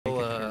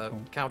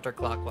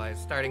counterclockwise,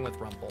 starting with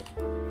Rumple.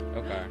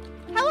 Okay.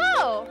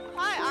 Hello!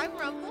 Hi, I'm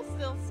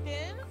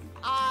Rumpelstiltskin.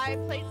 I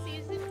played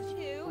Season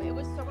 2. It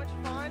was so much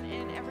fun,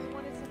 and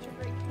everyone is such a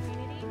great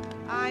community.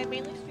 I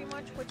mainly stream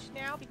on Twitch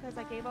now because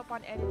I gave up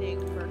on editing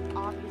for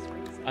obvious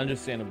reasons.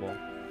 Understandable.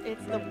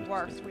 It's the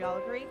worst, we all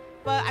agree.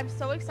 But I'm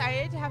so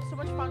excited to have so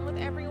much fun with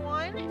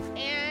everyone,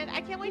 and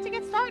I can't wait to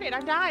get started.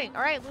 I'm dying.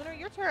 All right, Lunar,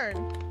 your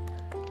turn.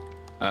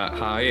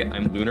 Hi,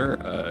 I'm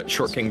Lunar.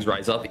 Short Kings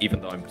rise up,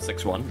 even though I'm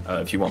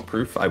 6'1". If you want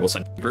proof, I will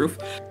send you proof.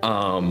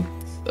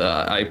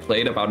 I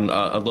played about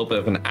a little bit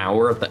of an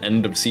hour at the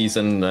end of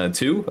season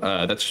 2.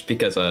 That's just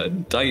because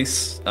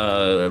Dice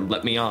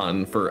let me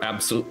on for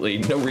absolutely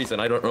no reason.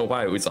 I don't know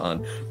why it was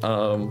on.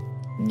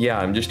 Yeah,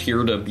 I'm just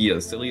here to be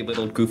a silly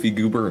little goofy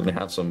goober and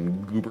have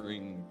some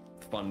goobering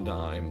fun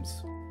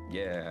times.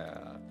 Yeah.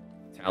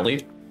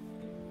 Tally?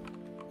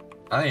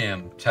 I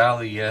am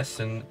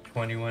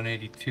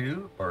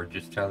TallySN2182, or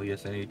just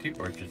TallySN82,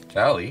 or just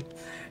Tally,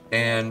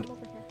 and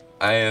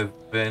I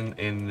have been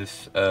in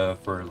this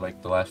for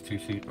like the last 2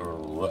 seasons,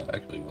 or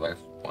actually the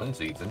last 1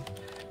 season,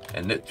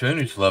 and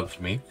Tunis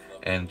loves me,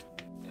 and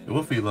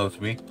Wolfie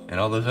loves me, and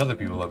all those other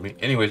people love me.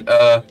 Anyways,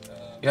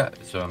 yeah,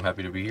 so I'm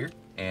happy to be here,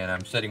 and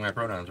I'm setting my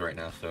pronouns right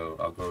now, so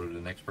I'll go to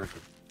the next person.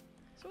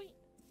 Sweet.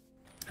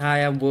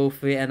 Hi, I'm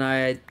Wolfie, and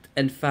I,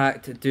 in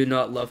fact, do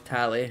not love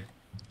Tally.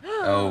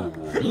 Oh.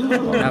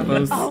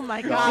 Oh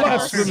my god.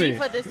 Blasphemy.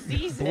 For this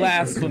season.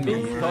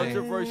 Blasphemy.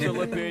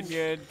 Controversial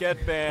opinion.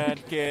 Get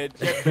banned, kid.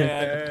 Get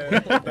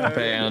banned.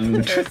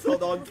 Banned.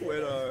 Cancelled on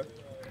Twitter.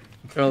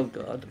 Oh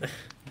god.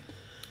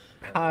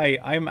 Hi,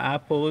 I'm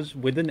Apples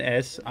with an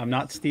S. I'm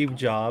not Steve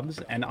Jobs,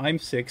 and I'm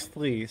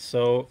 6'3",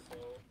 so...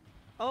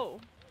 Oh.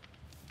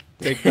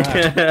 Take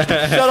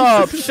that. Shut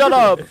up! Shut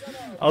up!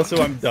 Also,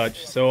 I'm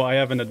Dutch, so I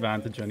have an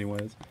advantage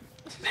anyways.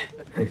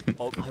 I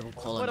will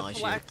colonize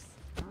you.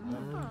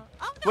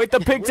 Wait, the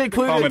pig's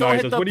included. Colonizers,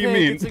 Don't hit the what do you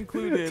pig. mean? It's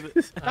included.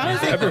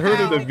 Ever heard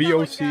of the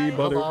VOC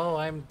butter? Hello,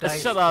 I'm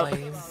Dice Shut up.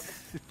 Flame.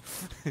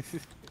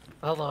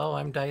 Hello,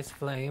 I'm Dice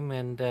Flame,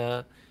 and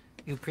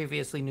you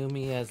previously knew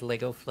me as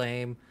Lego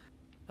Flame.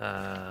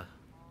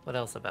 What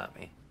else about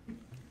me?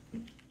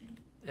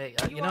 Hey,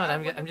 you know what?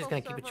 I'm just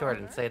gonna keep it short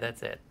and say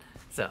that's it.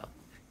 So.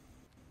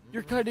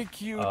 You're kind of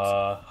cute.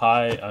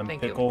 Hi, I'm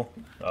Thank Pickle.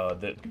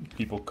 That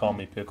people call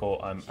me Pickle.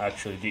 I'm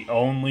actually the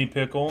only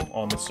pickle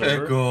on the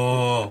server.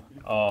 Pickle.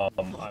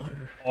 I'm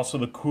also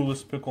the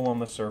coolest pickle on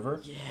the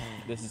server. Yeah.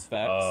 This is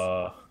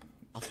facts.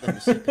 I've never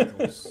seen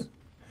pickles.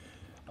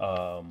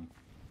 I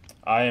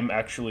am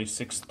actually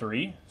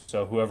 6'3",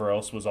 so whoever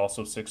else was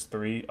also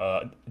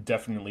 6'3",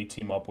 definitely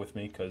team up with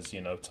me because,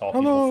 you know, tall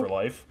people for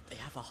life. They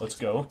have a Let's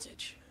go.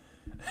 advantage.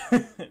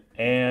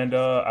 And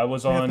I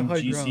was on high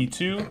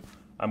GC2.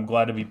 I'm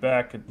glad to be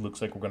back. It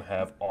looks like we're going to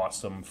have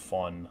awesome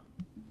fun.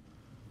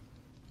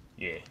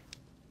 Yeah.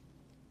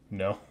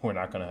 No, we're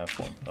not going to have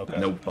fun. Okay.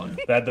 No fun.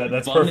 That's Fun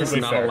is perfectly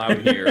not fair.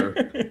 allowed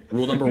here.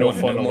 Rule number No 1,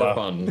 fun no more allowed.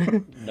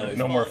 fun.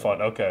 No more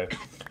fun. Okay.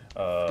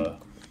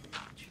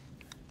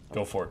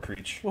 Go for it,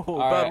 Creech. Whoa, bad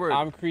Alright, word.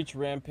 I'm Creech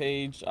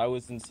Rampage. I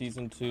was in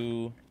Season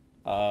 2.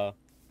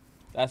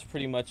 That's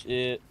pretty much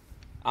it.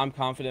 I'm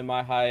confident in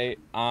my height.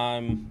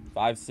 I'm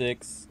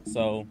 5'6",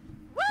 so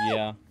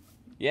yeah.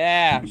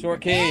 Yeah, Short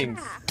Kings.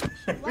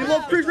 We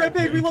love Creech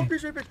Rampage! We love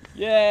Creech Rampage!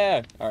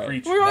 Yeah. Alright.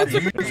 Creech.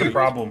 There's a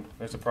problem.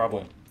 There's a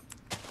problem.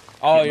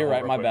 Oh, you're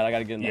right. My bad. I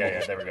gotta get in the Yeah,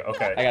 yeah, there we go.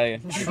 Okay. I gotta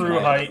get True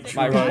height.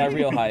 True my height.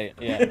 real height.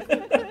 Yeah.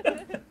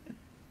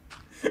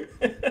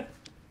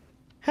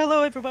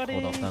 Hello, everybody.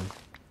 Hold on,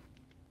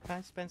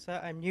 Hi,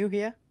 Spencer. I'm new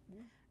here,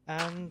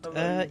 and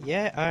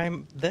yeah,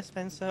 I'm the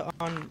Spencer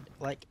on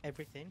like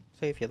everything.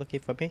 So if you're looking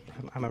for me,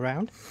 I'm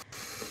around.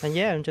 And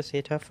yeah, I'm just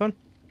here to have fun.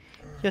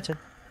 Your turn.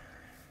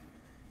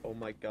 Oh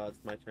my god,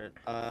 it's my turn.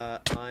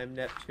 I'm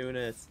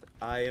Neptunus.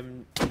 I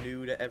am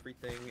new to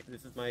everything.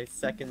 This is my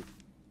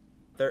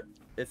third,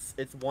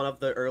 it's one of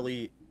the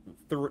early,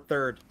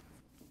 third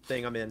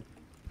thing I'm in.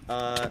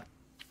 I'm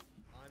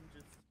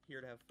just here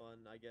to have fun,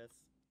 I guess.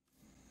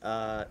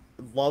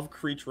 Love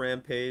Creech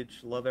Rampage,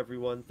 love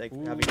everyone, thanks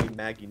for having me.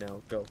 Maggie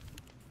now, go.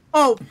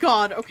 Oh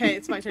god, okay,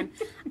 it's my turn.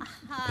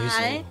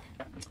 Hi.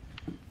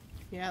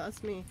 Yeah,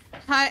 that's me.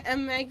 Hi,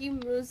 I'm Maggie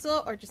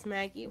Moozle, or just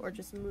Maggie, or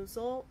just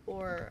Moozle,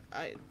 or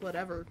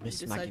whatever you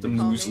decide to The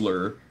call me.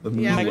 Moozler. The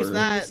Yeah, there's Moozler.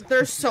 that.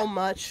 There's so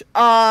much.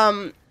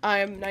 I'm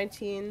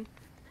 19.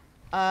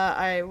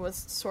 I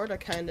was sorta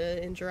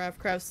kinda in Giraffe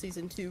Craft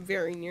Season 2,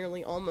 very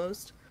nearly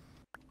almost.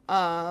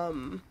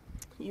 You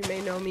may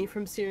know me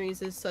from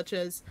series such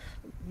as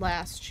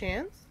Last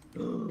Chance,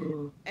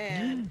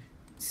 and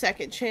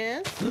Second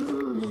Chance,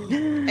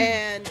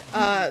 and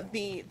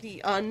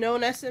the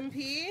Unknown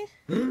SMP,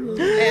 and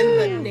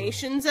the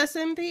Nation's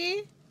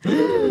SMP,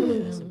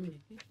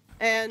 and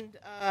The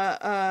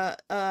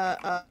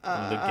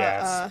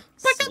gas.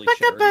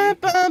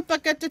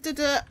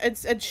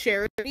 it's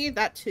Charity,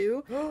 that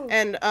too,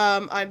 and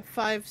I'm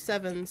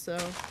 5'7", so.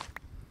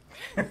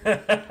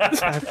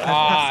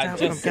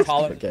 Just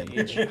call it.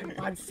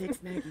 I'm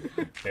 6, Maggie.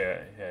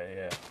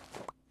 Yeah.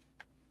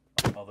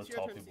 All the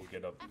tall people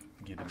get a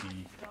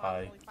B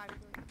high.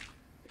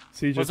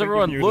 CJ, Was I think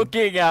everyone you're muted.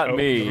 looking at Oh,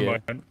 me? never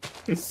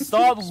mind.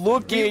 Stop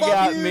looking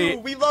at me!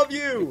 We love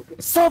you!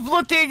 Stop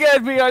looking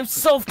at me! I'm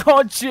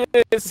self-conscious!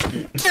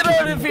 Get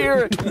out of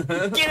here! Get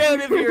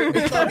out of here!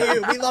 We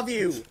love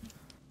you!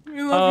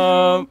 We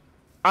love you!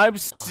 I'm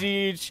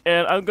Siege,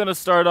 and I'm gonna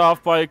start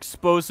off by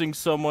exposing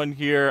someone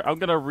here. I'm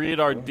gonna read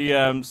our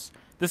DMs.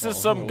 This is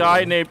some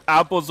guy named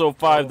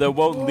Apples05 that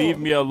won't leave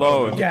me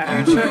alone.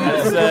 Yeah.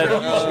 I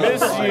said,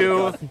 miss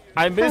you.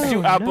 I miss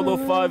you,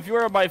 Apple05. You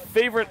are my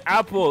favorite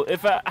apple.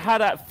 If I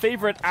had a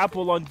favorite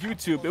apple on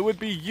YouTube, it would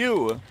be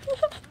you.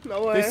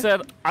 No way. They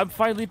said, I'm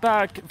finally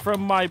back from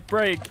my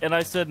break. And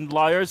I said,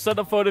 liar, send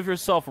a photo of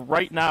yourself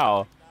right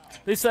now.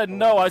 They said,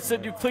 no. I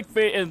said, you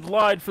clickbait and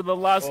lied for the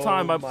last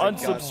time. I'm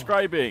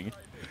unsubscribing.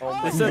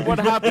 They said, what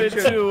happened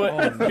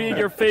to being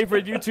your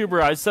favorite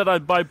YouTuber? I said,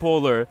 I'm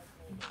bipolar.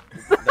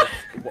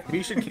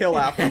 We should kill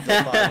Apple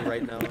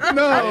right now.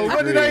 No,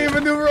 what did I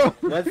even do wrong?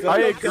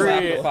 I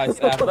agree.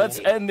 Let's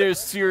end their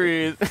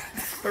series.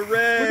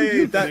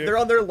 Hooray! They're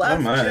on their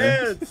last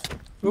chance.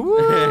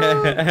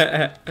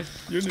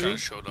 You knew.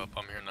 Showed up.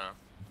 I'm here now.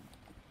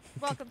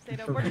 Welcome,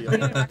 Sato. We're just doing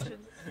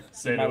introductions.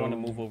 You might want to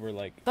move over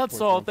like. That's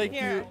towards all. the Thank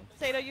door. Here, you.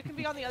 Sato, you can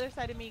be on the other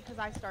side of me because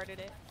I started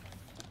it.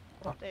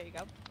 There you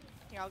go.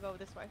 Here, I'll go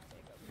this way. There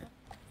you go.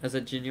 As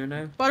a junior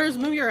now? Butters,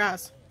 move your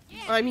ass.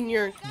 I mean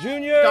your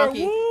Junior.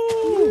 donkey.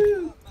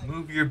 Woo!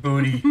 Move your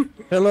booty.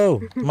 Hello,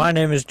 my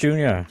name is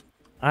Junior.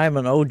 I'm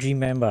an OG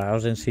member. I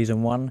was in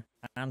season 1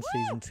 and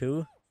season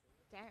 2.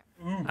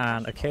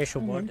 And Acacia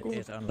Wood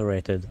is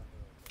underrated.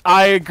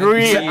 I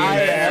agree. Yeah. I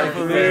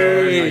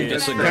agree.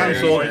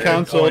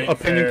 Cancel,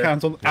 opinion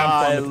cancelled.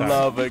 I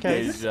love Guys,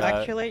 Acacia.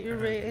 actually, you're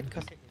rated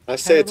because I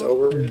say it's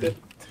overrated.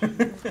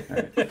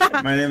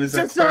 My name is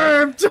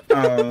Deserved.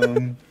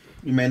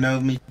 You may know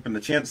me from the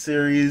Champ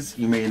series.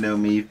 You may know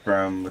me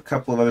from a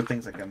couple of other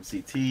things like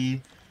MCT.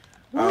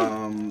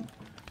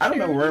 I don't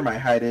know where my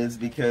height is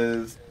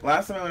because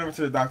last time I went over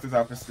to the doctor's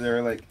office, they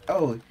were like,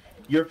 "Oh,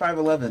 you're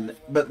 5'11",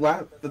 but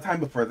the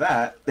time before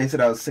that, they said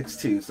I was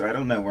 6'2", so I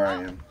don't know where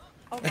I am.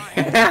 Oh my.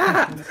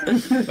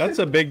 That's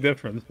a big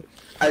difference.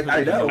 I know. I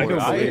It's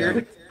am.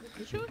 weird.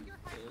 Choose your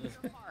height from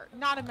the chart,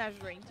 not a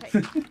measuring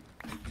tape.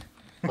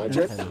 My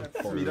turn?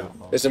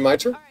 Is it my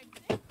turn?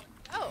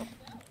 Oh.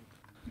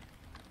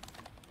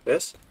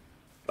 Yes?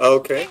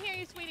 Okay. Can't hear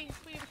you, sweetie.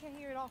 Sweetie, we can't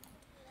hear you at all.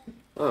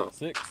 Oh.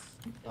 6.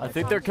 I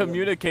think they're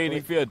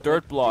communicating via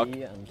dirt block.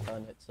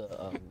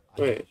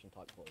 Wait.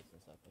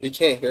 You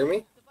can't hear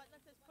me?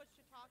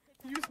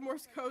 Use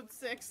Morse code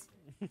 6.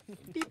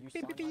 beep,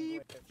 beep, beep,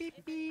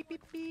 beep, beep,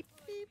 beep, beep,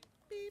 beep,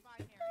 beep.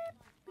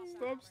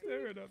 Stop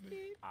staring at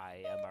me.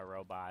 I am a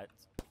robot.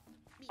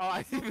 Oh,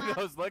 I didn't even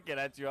I was looking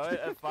at you.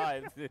 I'm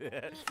fine.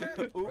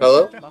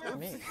 Hello?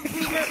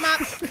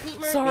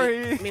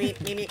 Sorry.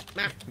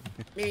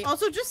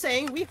 Also, just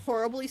saying, we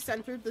horribly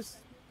centered this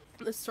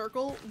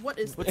circle. What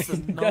is What's this?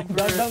 the number?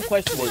 Don't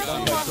question me.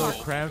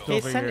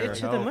 They sent it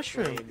to the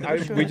mushroom.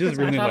 We just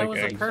really I thought like it was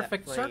eggs. a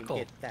perfect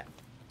circle.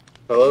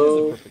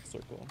 Hello? Perfect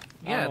circle.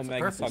 Yeah, Oh, it's a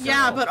Meg's perfect talking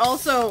Yeah, about- but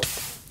also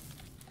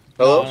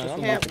Hello?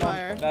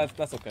 campfire.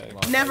 That's okay.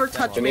 Never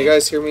touch Can me. you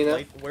guys hear me now?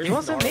 It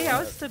wasn't me. I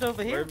was stood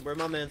over here. Where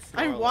my man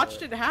I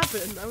watched it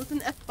happen. I was in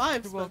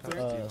F5,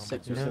 Spencer.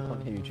 6 or 6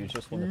 on huge. You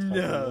just want to type what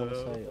you want to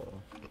say, or?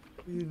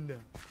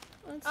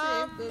 Let's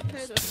save the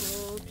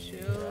pitiful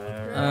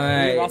children.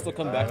 Alright. We can also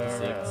come back to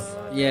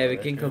 6. Yeah, we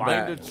can come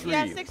Find a back. tree,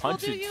 Yeah, 6 will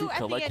punch do it to you at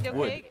the collect end,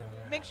 wood. okay?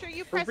 Make sure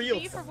you press real.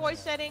 B for voice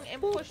setting and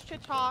push to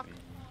talk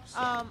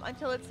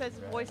until it says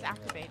voice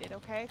activated,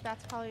 okay?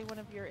 That's probably one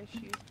of your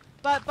issues.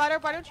 But Butter,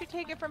 why don't you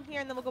take it from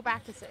here and then we'll go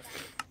back to 6.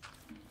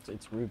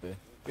 It's Ruby.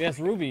 Yes,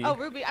 Ruby. Oh,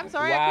 Ruby. I'm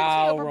sorry, Wow,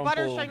 I couldn't see over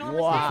Butter's Rumple.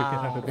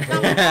 ginormous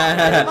name.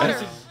 Wow.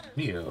 Butter.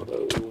 Neo.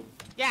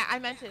 Yeah, I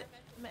meant it.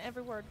 I meant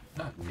every word.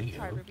 Not Neo.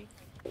 Sorry, Ruby.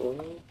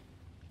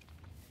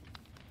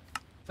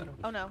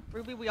 Oh no,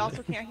 Ruby, we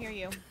also can't hear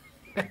you.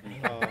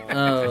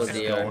 Oh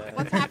dear.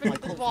 What's happened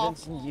with this wall?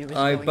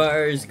 Alright,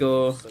 Butters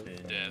go.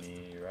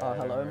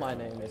 Hello, my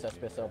name is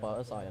SPSL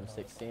Butters. I am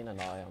 16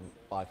 and I am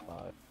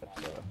 5'5".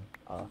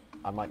 So,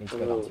 I might need to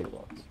go down 2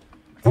 blocks.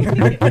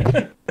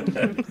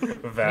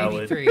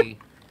 Valid. Maybe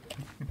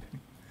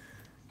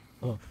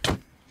 3.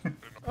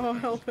 Oh,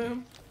 help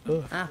him.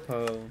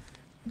 Apple.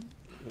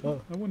 I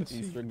want to see.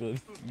 Easter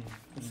good.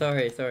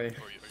 Sorry. Are you done?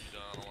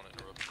 I don't want to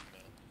interrupt you,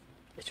 man.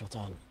 It's your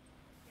turn.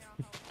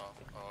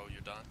 Oh,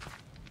 you're done?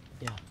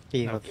 Yeah.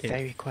 Be Okay.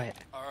 very quiet.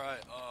 Alright,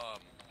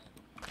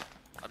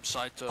 I'm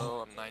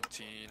Saito, I'm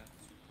 19.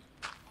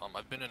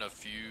 I've been in a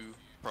few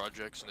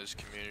projects in this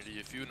community,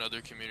 a few in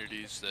other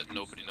communities that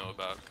nobody know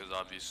about, because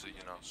obviously,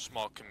 you know,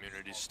 small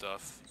community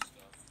stuff.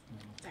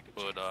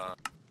 But,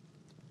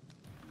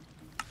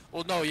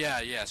 well, no,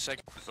 yeah,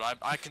 second, but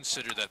I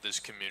consider that this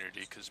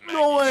community, because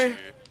No way.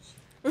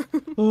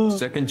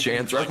 Second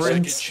chance Like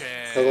reference.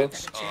 Second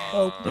Chance,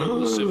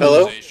 Hello?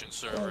 Civilization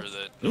server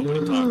that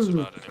nobody talks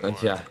about anymore.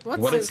 Yeah.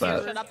 What's What this is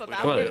that? Shut up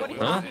about What? it. What are you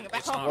Huh? talking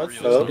It's about? not What's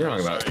real. up? What are you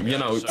talking about? Sorry, You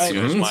know, sorry,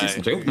 season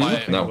my- two?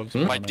 my- No.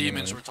 My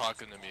demons were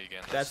talking to me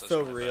again. That's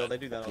so real. They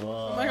do that all the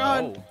time. Oh my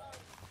god.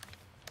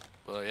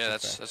 But yeah,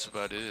 that's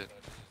about it.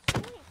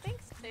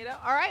 Thanks, Data.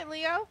 All right,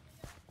 Leo.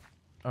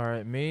 All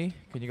right, me.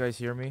 Can you guys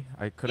hear me?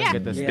 I couldn't Yeah.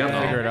 get this Yeah.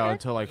 figured out Yeah.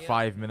 until like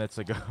 5 minutes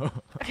ago.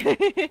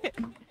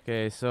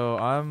 Okay, so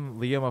I'm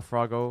Liam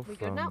Afrago We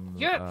good now? from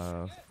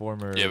Yes.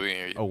 former Yeah, we can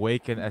hear you.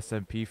 Awaken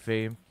SMP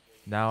fame.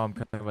 Now I'm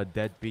kind of a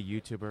deadbeat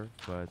YouTuber,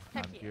 but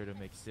Heck I'm yeah. here to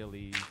make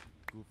silly,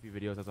 goofy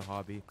videos as a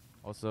hobby.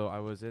 Also, I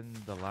was in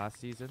the last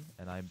season,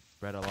 and I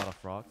bred a lot of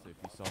frogs. So if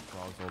you saw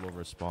frogs all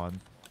over spawn,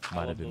 I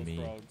might love have been those me.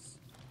 frogs.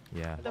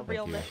 Yeah. The thank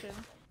real you. mission.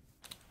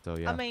 So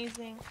yeah.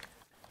 Amazing.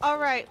 All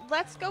right,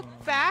 let's go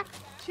back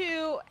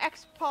to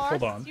Xpar.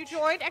 Hold on. Since you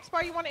joined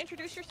Xpar, you want to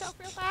introduce yourself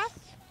real fast?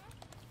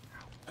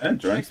 And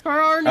join.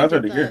 Xpar already I was did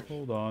already here.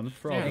 Hold on, Yeah,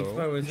 Froggo.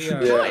 Xpar was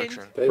here.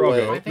 Yeah. They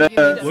Froggo. went. I think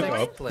you need to Look make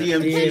a up. split.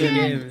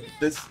 DMT.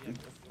 This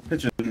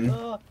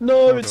pigeon.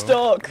 No, it's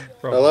stuck.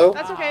 Hello?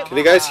 That's okay. Can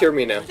you guys hear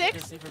me now?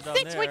 Six, we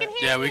can hear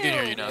Yeah, you. we can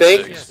hear you now.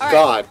 Thank Six.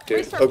 God, dude.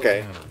 Restart.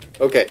 Okay.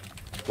 Okay.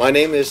 My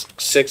name is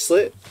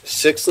Sixlet.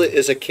 Sixlet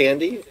is a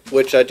candy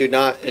which I do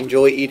not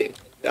enjoy eating.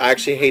 I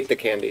actually hate the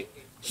candy.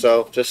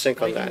 So just think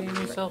Why on you that. name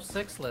yourself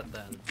Sixlet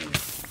then?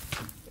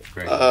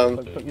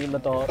 Put me in the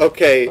dark.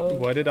 Okay.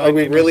 Why did I Are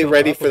we name really myself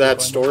ready Apple for that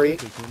if I'm story?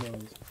 autistic?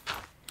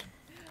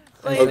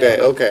 Who knows?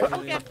 Okay.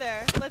 We'll get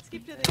there. Let's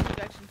keep to the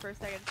introduction for a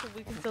second so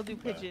we can still do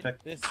pigeon.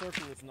 This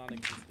circle is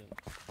non-existent.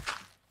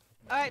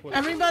 All right,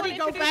 Everybody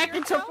go back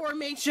into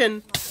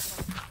formation.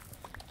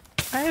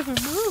 I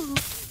haven't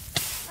moved.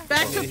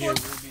 Back to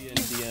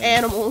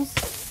animals.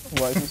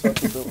 Why is this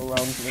circle built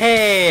around me?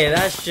 Hey,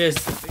 that's just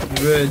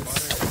rude.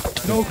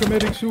 No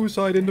committing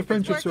suicide in the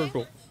friendship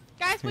circle.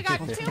 Guys, we got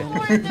two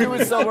more and then Do it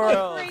we're somewhere going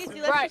else.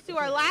 crazy. Let's pursue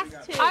our last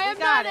two. I We am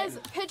got known it. as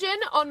Pigeon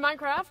on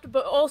Minecraft,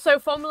 but also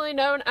formerly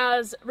known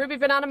as Ruby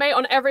Bin Anime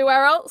on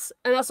everywhere else,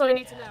 and that's all you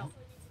need to know.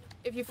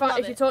 If you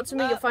talk to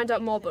me, you'll find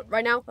out more. But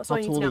right now, that's all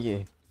How you need to tall know.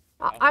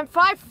 are you? I'm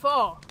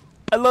 5'4".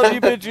 I love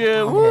you,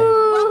 Pigeon.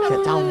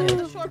 Welcome down to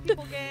here. the Short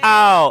People Game.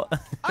 Ow.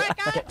 Alright,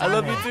 guys. I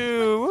love you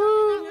too.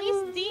 At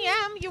least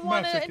DM, you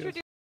want to Masochist.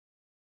 introduce.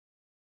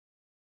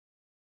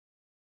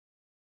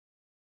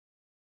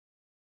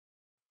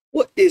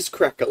 What is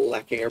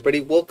crack-a-lacking, everybody?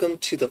 Welcome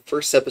to the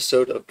first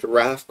episode of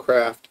Giraffe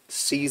Craft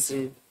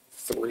Season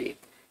 3.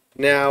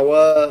 Now,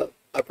 I'm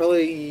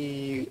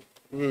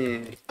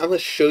gonna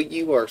show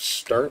you our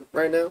start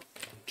right now.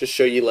 Just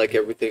show you, like,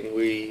 everything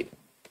we...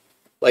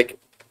 Like,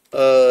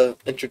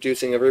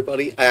 introducing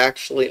everybody.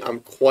 I'm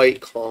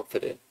quite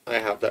confident I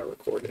have that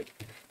recorded.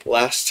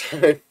 Last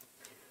time,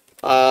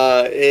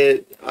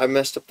 I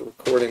messed up the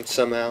recording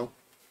somehow.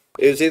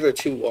 It was either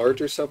too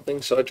large or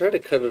something, so I tried to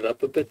cut it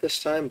up a bit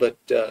this time, but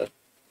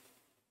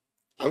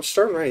I'm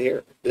starting right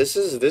here. This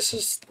is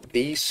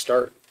the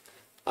start.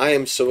 I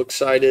am so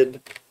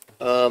excited.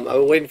 I've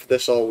been waiting for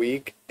this all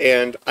week,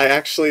 and I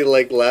actually,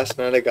 like, last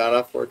night I got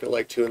off work at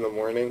like 2 in the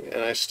morning,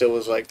 and I still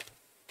was like,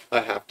 I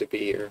have to be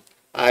here.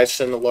 I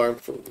set an alarm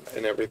for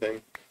and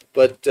everything,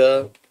 but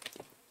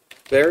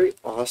very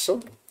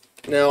awesome.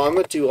 Now I'm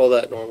gonna do all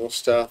that normal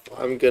stuff.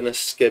 I'm gonna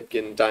skip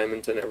getting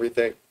diamonds and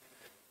everything.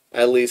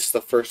 At least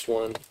the first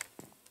one,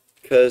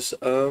 because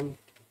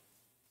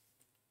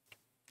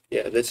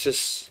yeah, that's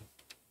just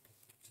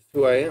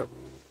who I am.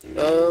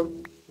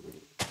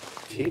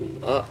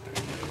 Team up.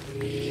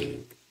 I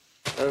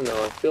don't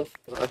know.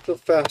 I feel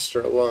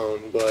faster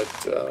alone, but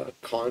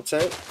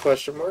content ?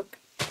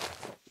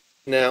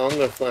 Now I'm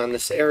gonna plan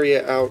this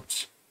area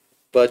out,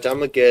 but I'm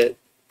gonna get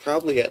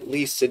probably at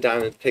least a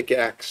diamond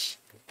pickaxe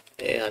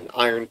and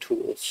iron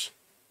tools,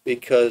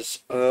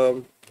 because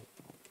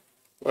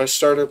my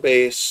starter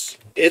base,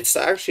 it's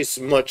actually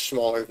much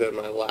smaller than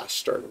my last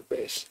starter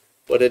base,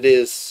 but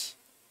it's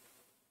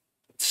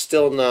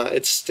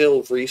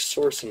still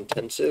resource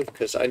intensive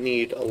because I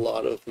need a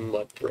lot of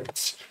mud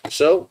bricks.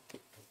 So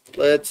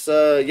let's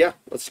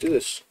do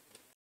this.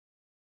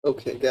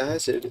 Okay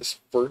guys, it is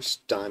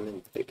first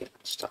diamond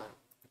pickaxe time.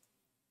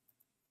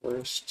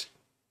 First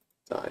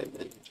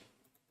diamond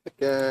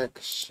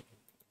pickaxe.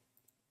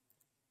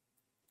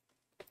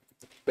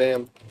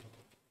 Bam.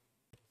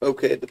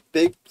 Okay, the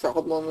big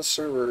problem on the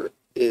server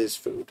is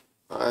food.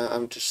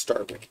 I'm just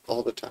starving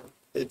all the time.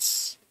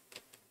 It's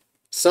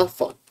not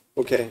fun,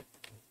 okay?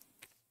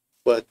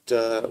 But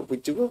we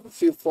do have a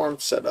few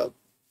farms set up.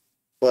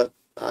 But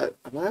I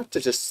might have to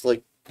just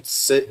like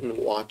sit and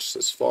watch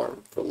this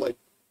farm for like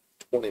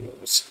 20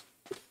 minutes.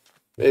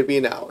 Maybe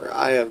an hour.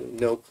 I have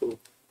no clue.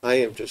 I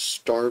am just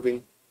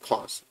starving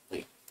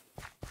constantly.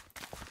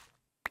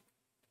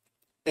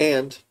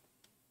 And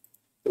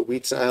the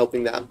wheat's not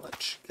helping that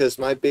much, because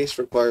my base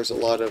requires a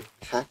lot of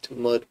packed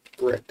mud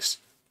bricks,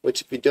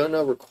 which if you don't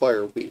know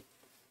require wheat.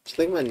 So I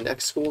think my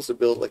next goal is to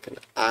build like an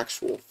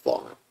actual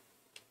farm.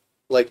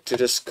 Like to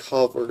just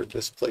cover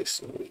this place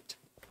in wheat.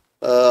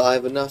 I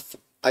have enough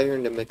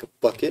iron to make a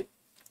bucket,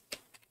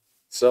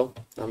 so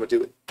I'm gonna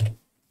do it.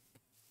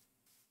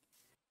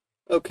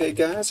 Okay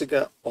guys, I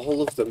got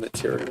all of the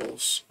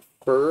materials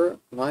for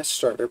my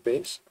starter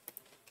base.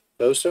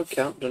 Those don't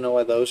count, don't know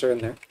why those are in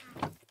there.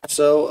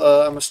 So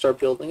I'm gonna start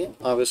building it,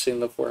 obviously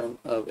in the form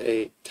of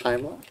a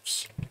time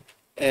lapse.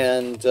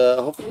 And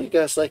hopefully you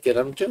guys like it.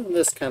 I'm doing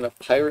this kind of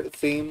pirate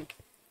theme.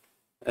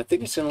 I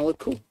think it's gonna look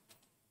cool.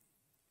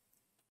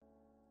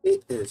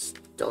 It is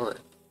done.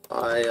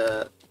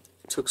 I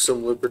took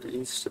some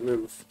liberties to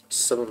move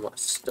some of my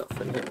stuff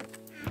in here.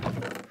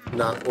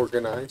 Not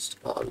organized,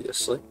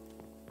 obviously.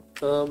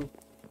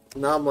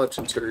 Not much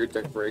interior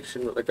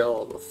decoration, but I got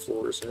all the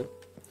floors in.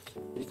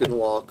 You can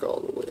walk all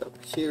the way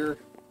up here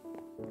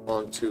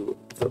onto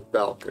the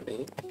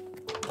balcony.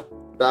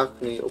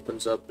 Balcony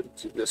opens up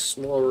into this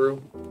small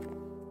room,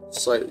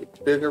 slightly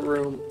bigger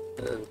room,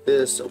 and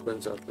this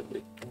opens up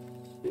into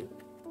here.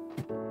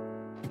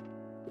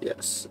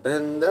 Yes,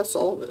 and that's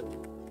all of it.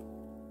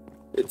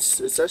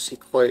 It's actually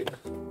quite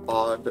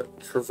odd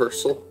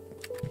traversal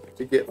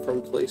to get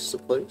from place to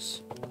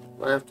place.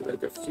 I have to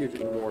make a few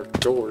more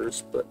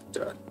doors, but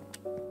I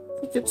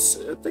think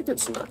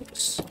it's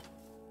nice.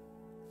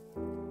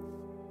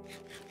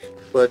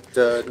 But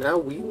now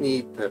we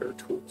need better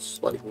tools,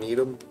 like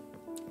Needham.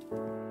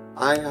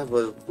 I have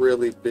a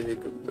really big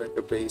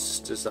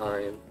megabase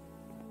design,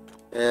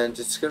 and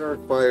it's gonna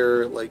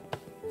require like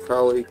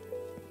probably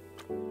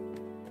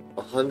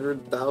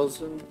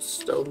 100,000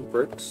 stone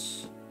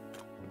bricks.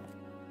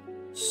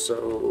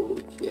 So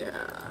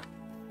yeah.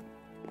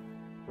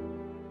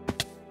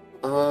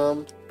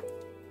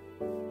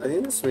 I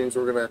think this means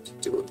we're gonna have to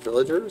do it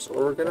villagers,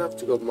 or we're gonna have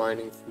to go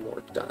mining for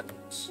more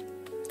diamonds.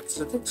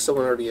 So I think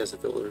someone already has a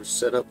villager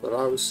set up, but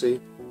obviously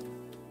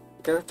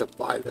we're gonna have to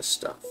buy this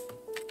stuff.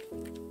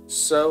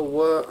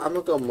 So I'm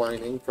gonna go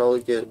mining,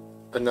 probably get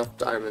enough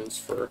diamonds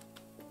for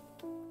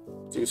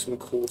do some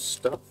cool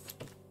stuff.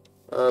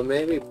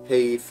 Maybe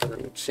pay for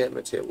an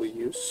enchantment table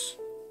use,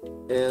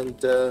 and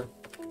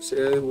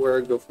see where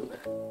I go from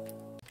there.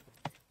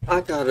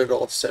 I got it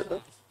all set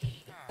up.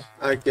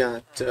 I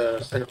got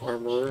an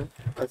armorer.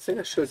 I think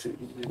I showed you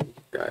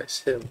guys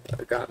him.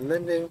 I got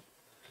mending,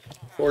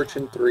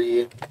 fortune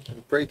 3,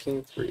 and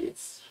breaking 3,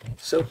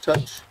 silk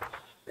touch,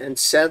 and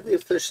sadly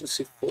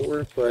efficiency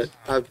 4, but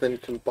I've been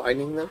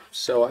combining them,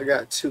 so I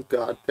got 2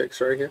 god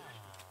picks right here.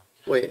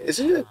 Wait, is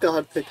it a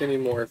god pick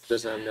anymore if it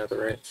doesn't have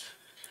netherite?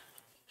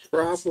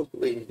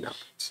 Probably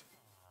not.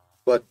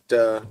 But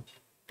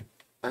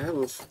I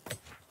have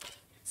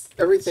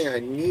everything I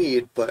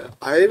need, but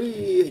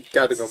I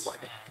gotta go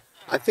mining.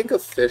 I think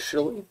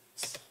officially,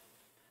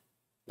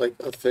 like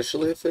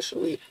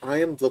officially,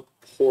 I am the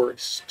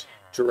poorest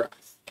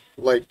giraffe.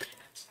 Like,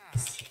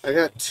 I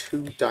got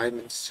 2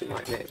 diamonds to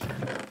my name.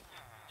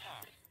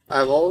 I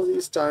have all of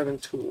these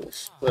diamond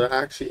tools, but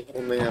I actually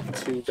only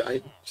have 2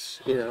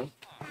 diamonds, you know?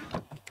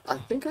 I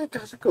think I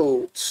gotta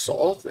go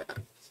solve that.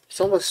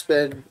 So I'm gonna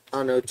spend, I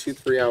don't know,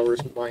 2-3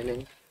 hours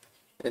mining,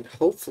 and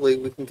hopefully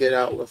we can get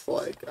out with,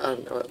 like, I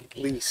don't know, at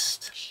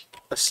least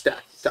a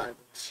stack of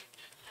diamonds.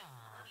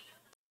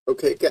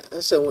 Okay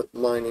guys, I went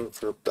mining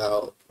for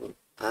about an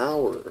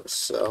hour or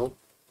so.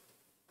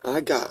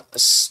 I got a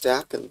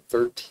stack and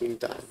 13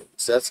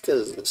 diamonds. That's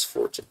because of this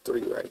fortune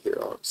 3 right here,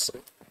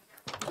 honestly.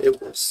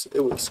 It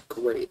was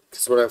great,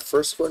 because when I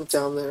first went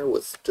down there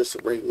with just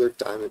a regular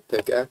diamond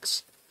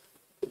pickaxe,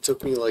 it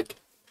took me like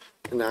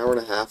an hour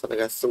and a half and I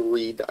got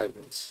 3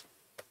 diamonds.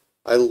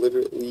 I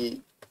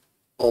literally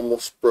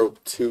almost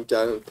broke 2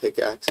 diamond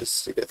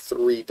pickaxes to get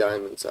 3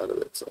 diamonds out of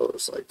it, so I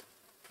was like,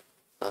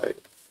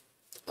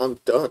 I'm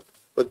done.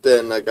 But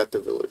then I got the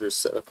villagers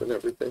set up and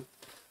everything.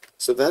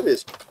 So that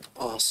is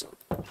awesome.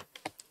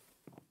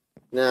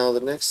 Now the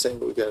next thing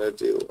we gotta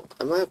do,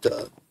 I might have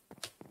to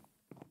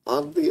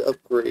oddly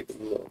upgrade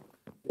more.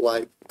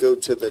 Like go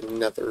to the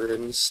nether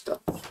and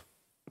stuff.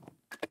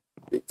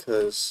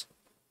 Because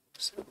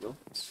what's that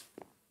noise?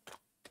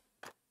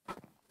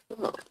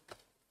 Oh.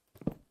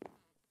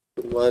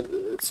 What?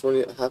 It's when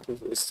it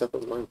happens when you step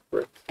on my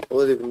brick. I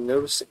wasn't even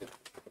noticing it.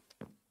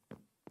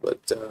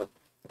 But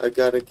I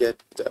gotta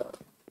get I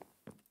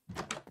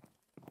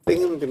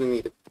think I'm gonna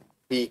need a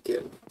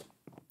beacon,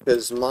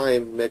 because my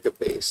mega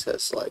base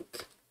has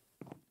like,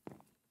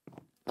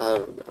 I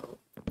don't know,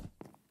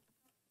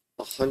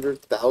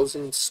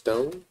 100,000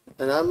 stone,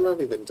 and I'm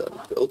not even done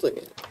building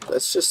it.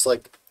 That's just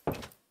like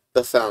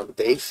the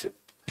foundation,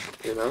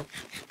 you know?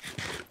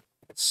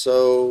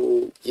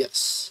 So,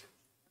 yes.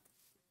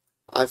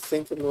 I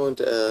think I'm going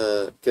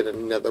to get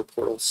another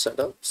portal set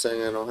up,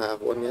 saying I don't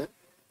have one yet.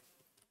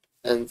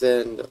 And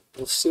then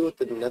we'll see what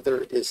the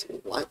nether is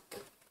like.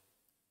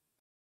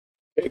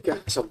 Hey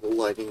guys, I'm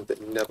lighting the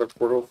nether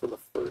portal for the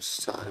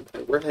first time,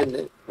 and we're heading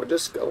in. We're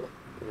just going,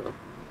 you know.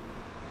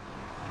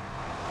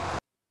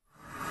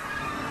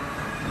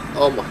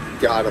 Oh my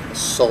god, a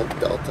basalt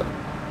delta.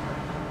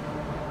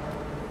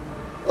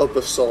 A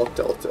basalt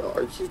delta.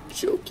 Are you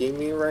joking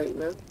me right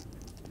now?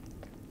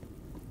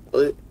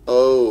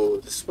 Oh,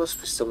 this must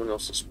be someone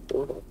else's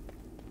portal.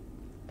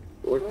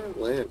 Where do I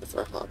land if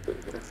I hop in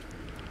here?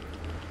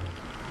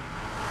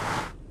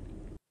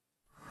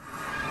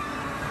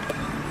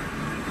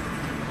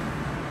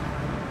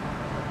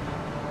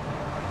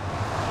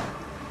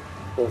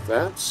 Well,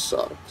 that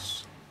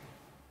sucks.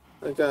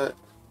 I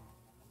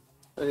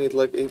need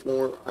like 8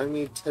 more, I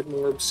need 10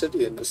 more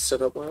obsidian to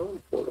set up my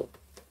own portal.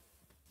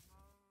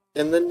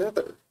 In the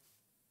nether.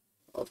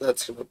 Oh,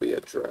 that's gonna be a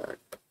drag.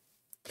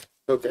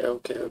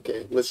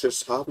 Okay. Let's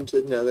just hop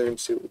into the nether and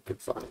see what we can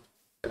find.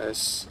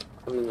 Guys,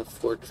 I'm in the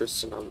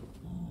fortress and I'm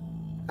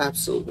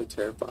absolutely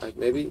terrified.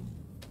 Maybe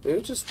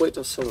just wait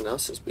till someone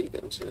else's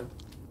begins, you know?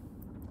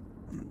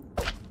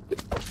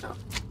 Get out.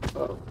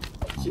 Oh,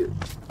 here.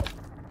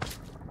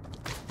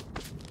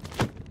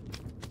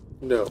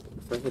 No,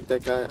 if I hit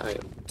that guy, I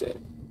am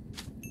dead.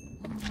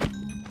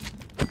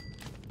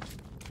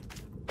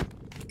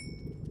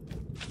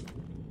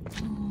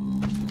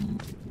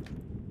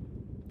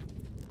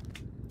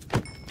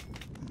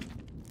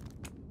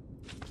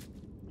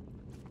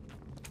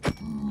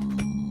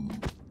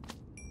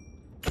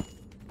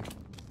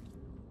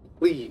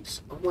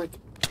 Please. Oh my...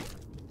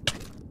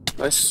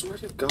 I swear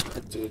to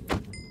God, dude.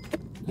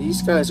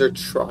 These guys are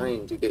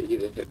trying to get you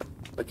to hit them.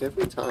 Like,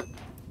 every time.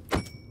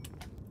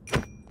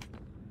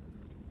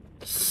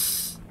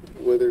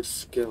 Wither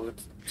skeleton.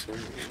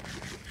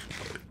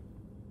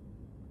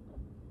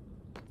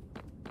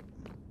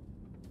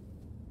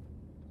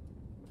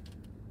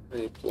 I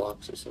need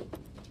blocks or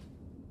something.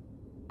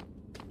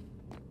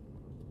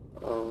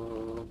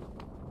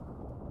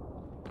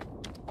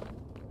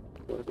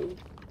 Buddy?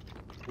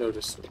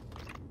 Notice me.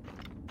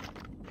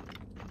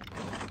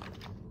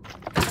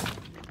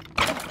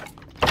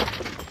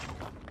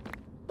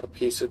 A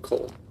piece of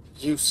coal.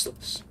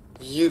 Useless.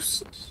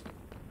 Useless.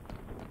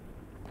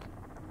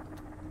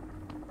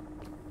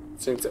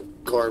 Things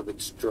that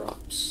garbage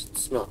drops.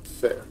 It's not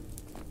fair.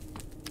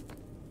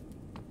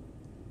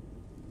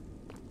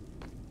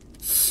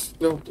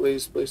 No,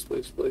 please.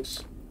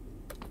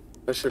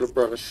 I should have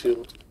brought a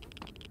shield.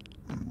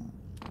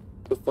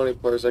 The funny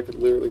part is I could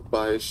literally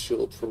buy a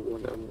shield for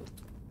 1 emerald.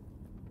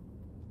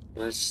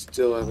 And I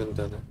still haven't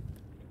done it.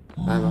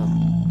 I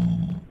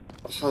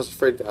was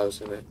afraid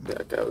that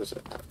that guy was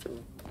after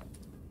me.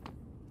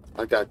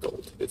 I got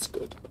gold. It's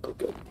good. I'm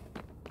good.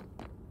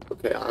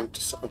 Okay, I'm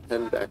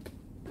heading back.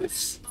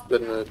 It's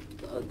been a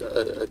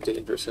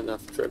dangerous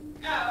enough trip.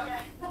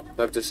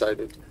 I've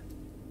decided.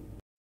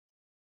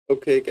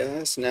 Okay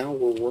guys, now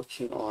we're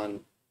working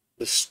on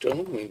the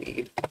stone we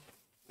need.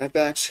 I've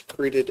actually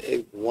created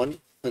a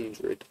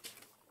 100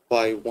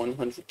 by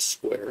 100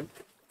 square.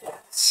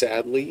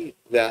 Sadly,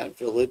 that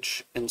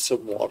village and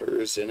some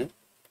water is in it.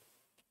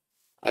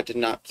 I did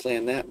not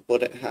plan that,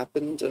 but it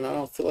happened and I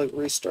don't feel like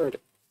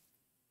restarting.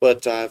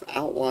 But I've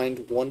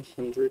outlined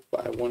 100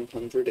 by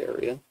 100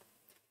 area,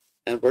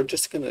 and we're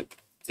just gonna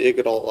dig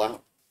it all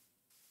out.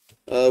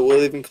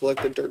 We'll even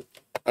collect the dirt.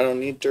 I don't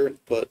need dirt,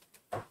 but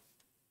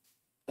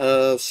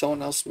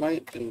someone else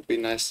might, and it'd be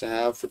nice to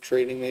have for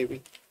trading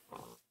maybe.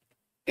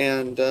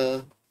 And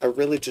I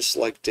really just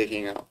like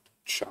digging out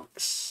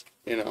chunks.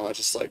 You know,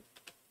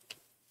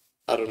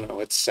 I don't know,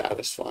 it's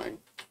satisfying.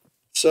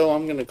 So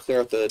I'm gonna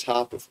clear out the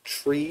top of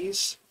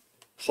trees.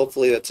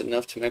 Hopefully that's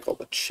enough to make all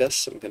the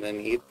chests I'm gonna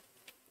need.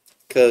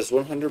 Because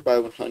 100 by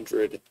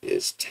 100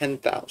 is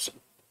 10,000.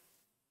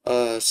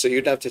 So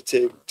you'd have to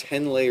dig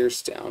 10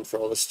 layers down for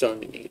all the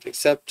stone you need.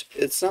 Except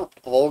it's not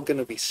all going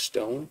to be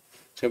stone.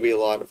 It's going to be a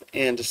lot of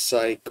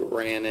andesite,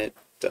 granite,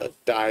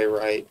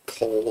 diorite,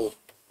 coal,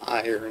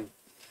 iron.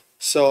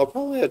 So I'll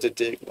probably have to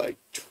dig like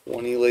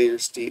 20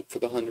 layers deep for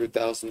the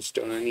 100,000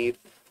 stone I need.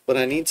 But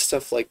I need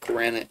stuff like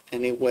granite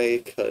anyway,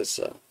 because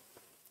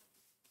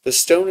the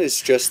stone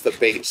is just the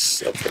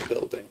base of the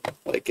building.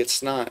 Like,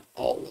 it's not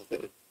all of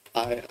it.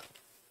 I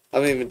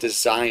haven't even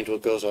designed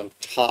what goes on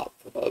top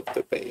of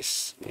the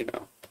base, you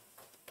know.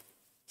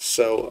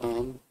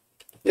 So,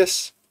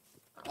 yes,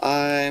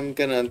 I'm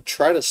gonna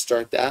try to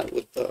start that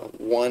with the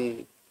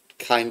one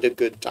kind of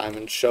good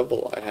diamond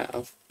shovel I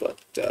have, but,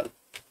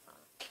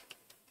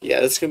 yeah,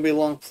 it's gonna be a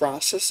long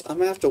process. I'm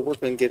gonna have to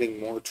work on getting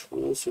more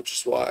tools, which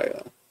is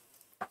why,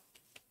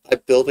 I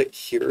built it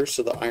here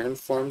so the iron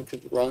farm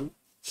could run,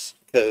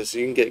 because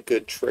you can get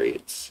good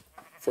trades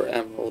for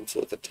emeralds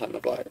with a ton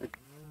of iron.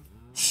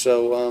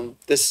 So,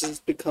 this has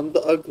become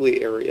the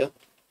ugly area.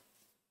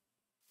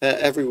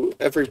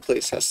 Every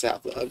place has to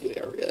have the ugly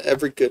area.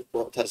 Every good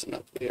world has an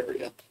ugly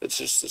area. It's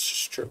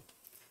just true.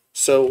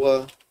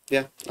 So,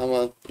 yeah, I'm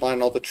gonna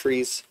line all the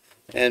trees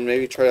and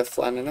maybe try to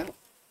flatten it out.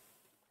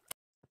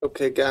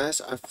 Okay,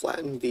 guys, I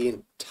flattened the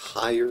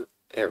entire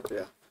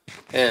area.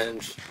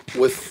 And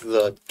with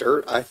the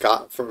dirt I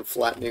got from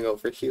flattening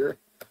over here,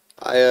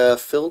 I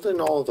filled in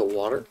all the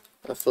water.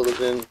 I filled it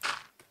in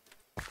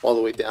all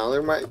the way down.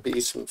 There might be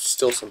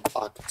still some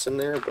pockets in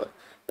there, but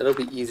it'll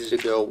be easy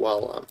to go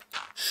while I'm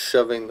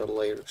shoving the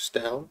layers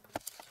down.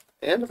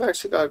 And I've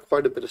actually got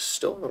quite a bit of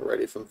stone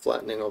already from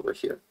flattening over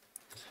here.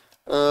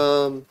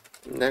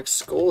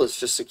 Next goal is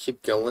just to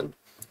keep going.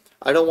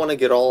 I don't want to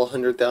get all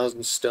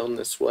 100,000 stone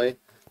this way.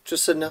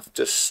 Just enough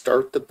to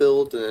start the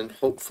build, and then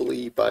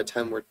hopefully by the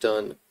time we're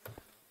done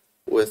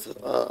with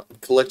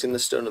collecting the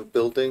stone and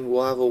building,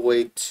 we'll have a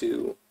way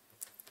to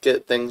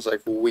get things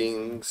like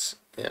wings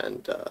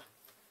and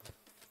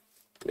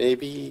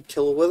maybe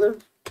kill a wither,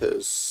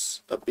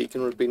 because a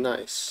beacon would be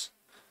nice.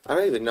 I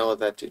don't even know if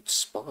that dude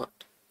spawned.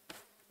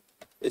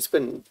 It's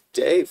been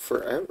day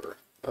forever.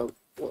 Oh,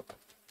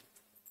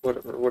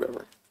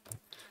 whatever.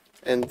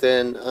 And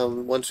then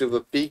once we have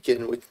a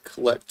beacon, we can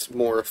collect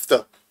more of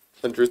the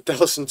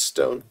 100,000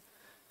 stone.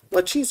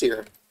 Much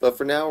easier. But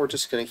for now, we're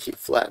just going to keep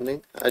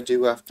flattening. I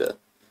do have to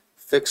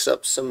fix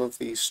up some of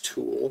these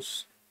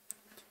tools.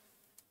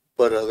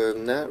 But other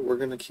than that, we're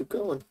going to keep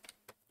going.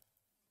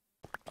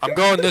 I'm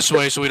going this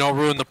way so we don't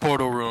ruin the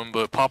portal room,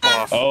 but pop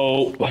off.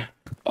 Oh.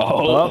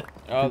 Achievement.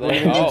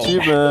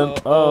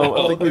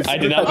 I think we I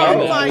did not Oh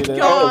know my that.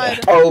 god.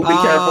 Oh, be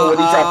careful when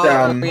you drop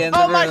down.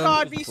 Oh my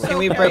god, be so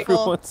careful.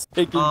 Everyone's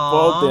taking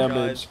fall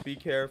damage. Guys, be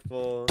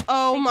careful.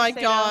 Oh my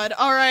god.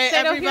 Alright,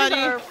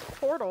 everybody.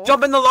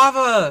 Jump in the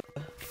lava!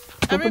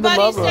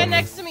 Everybody stand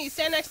next to me.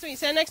 Stand next to me.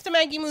 Stand next to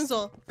Maggie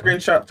Moozle.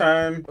 Screenshot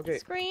time. Okay.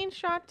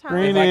 Screenshot time.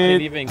 If I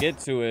can even get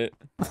to it.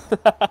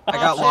 I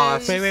got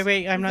lost.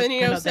 Wait, I'm not.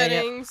 Video we're not there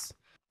yet. settings.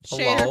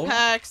 Hello? Shader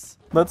packs.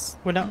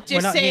 We're not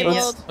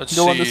Disabled. Let's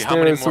go on the see, how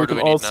many stairs so more we do can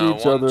we all need see now?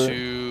 each 1, other.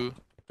 2,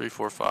 3,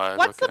 4, 5.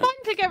 What's the Okay.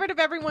 button to get rid of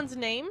everyone's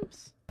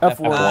names?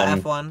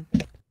 F1. F1.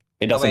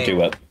 It doesn't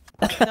do it.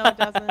 No, it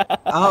doesn't.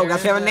 Oh,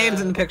 guys, we have our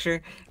names in the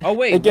picture. Oh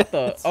wait, what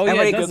the? Oh yeah,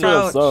 Everybody it does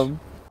crouch. do it.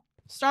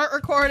 Start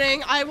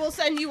recording. I will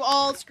send you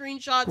all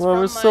screenshots Well, from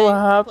we're so my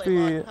happy.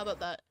 play log. How about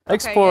that?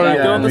 Export, Okay,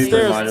 get on the Yeah,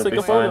 stairs, mine let's will take be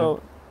a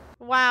photo.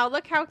 Wow,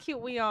 look how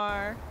cute we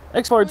are.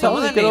 Export, tell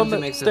Well, me the to get on names the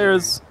makes it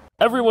stairs.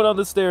 Everyone on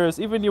the stairs,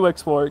 even you,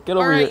 Export, get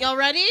over Alright, here. y'all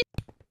ready?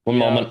 One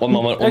moment.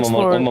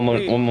 Export.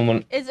 One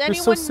moment. Is You're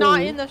anyone so not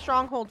silly. in the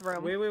stronghold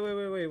room?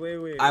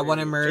 Wait. I want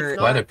to murder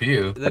Quite a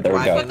few. the There we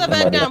go. dragon. Put the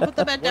bed down. Put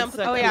the bed down. One Put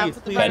the sec, Oh, yeah, please,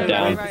 put the please, bed Bed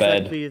down, down, right.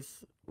 bed. Please.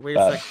 Wait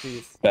a sec,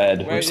 please.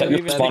 Bed. Where Reset do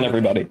your you spawn, bed?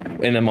 everybody.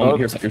 In a moment,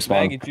 here's your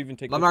spawn. Maggie, did you even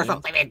take Lamar, the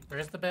picture?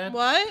 Where's the bed?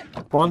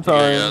 What? One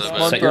time, yeah,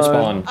 one Set your time.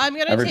 spawn. I'm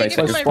gonna Everybody take it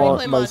set to your my My spawn. replay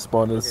spawn, my mod.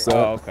 spawn is set.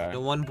 Oh, okay.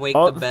 No one wake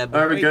Oh. the bed.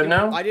 Are we good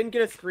now? I didn't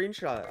get a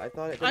screenshot. I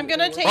thought it. I'm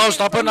gonna take Oh, it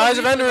stop from putting the Eyes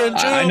of Ender in,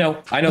 replay too.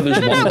 mod. I know.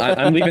 There's one.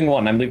 I'm leaving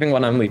one.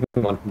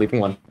 Leaving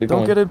one.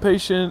 Don't get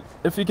impatient.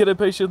 If you get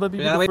impatient, let me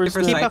We be gotta the wait first for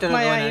in. Saito to go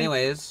my in eye.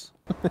 anyways.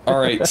 All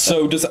right.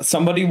 So does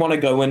somebody want to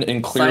go in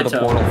and clear the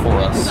Saito. portal for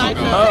us?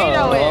 Saito.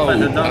 Saito But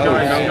is. don't go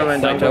in, don't go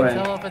in, don't go in.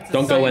 Tell if it's a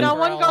Don't go safe in. No for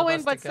one all go of in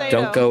us but to go.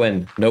 Saito. Don't go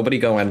in. Nobody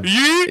go in.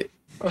 Yeet!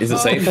 Is it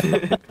safe?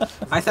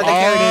 I said the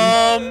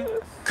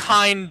carrot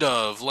Kind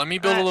of. Let me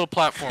build a little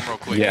platform real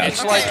quick. Yeah.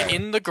 It's like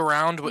in the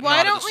ground, but Why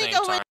not at don't the we same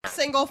go time. in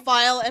single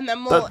file and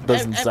then we'll That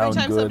doesn't every sound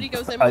time good, somebody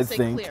goes in I we'll say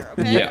think. clear,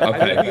 okay? Yeah.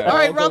 Okay.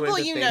 Alright, I'll go Rumple,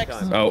 in at you the same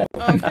next. time. Oh.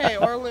 Okay,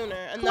 or Lunar.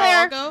 And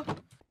then I'll go.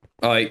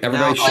 All right.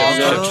 Everybody Now, shift.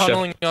 Start Oh.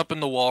 tunneling up in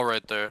the wall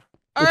right there.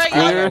 Alright,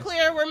 clear. y'all, you're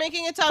clear. We're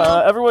making a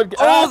tunnel. Everyone.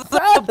 Oh,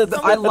 I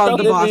love Don't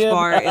the hit boss me in.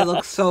 bar. It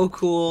looks so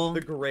cool.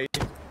 The great.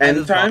 And End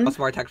this time. boss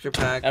bar texture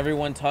pack.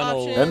 Everyone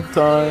tunnel. Options. End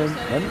time.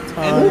 End And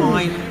time.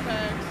 mine.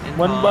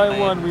 One by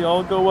one, we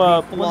all go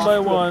up. One by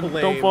one.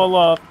 flame. Don't fall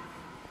off.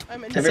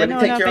 Everybody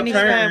Anyone take have your any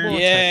spare turn.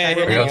 water?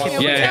 Yeah.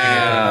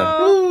 Yeah.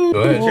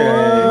 Good.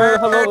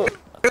 Hello.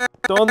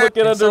 Don't look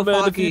at It's so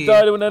Enderman. If you foggy.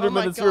 die to an Oh Enderman,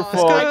 my it's your God.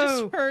 fault. I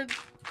just heard.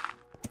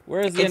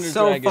 Where is the Ender It's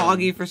so Dragon?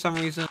 foggy for some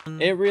reason.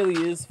 It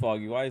really is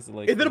foggy. Why is it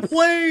like Is it a this?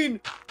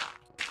 plane?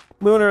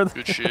 Lunar.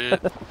 Good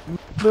shit.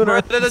 Lunar.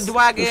 Murder the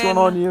dragon. This one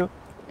on you.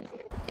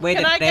 Wait,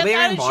 Can did I get anybody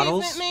that ran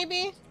bottles? achievement,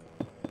 maybe?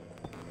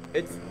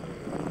 It's.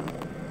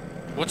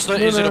 What's the?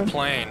 Is it a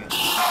plane?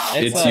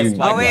 It's you.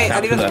 Oh wait, I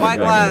need a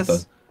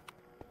spyglass.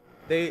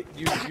 They.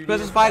 You.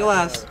 Where's the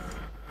spyglass?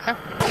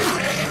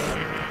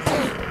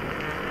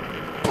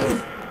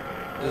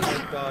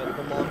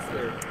 The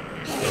monster.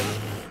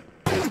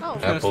 Oh,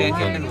 Apples stand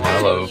here and and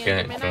Mallow watch.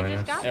 can't And I join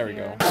just us. got There we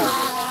here. go.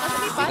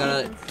 Must be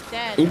gotta- buttons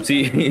instead.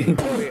 Oopsie.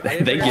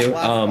 Thank you.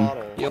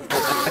 Yep,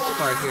 that's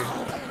card here.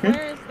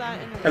 Where is that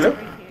in the Hello? right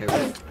here?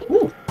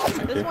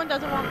 This one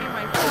doesn't want me in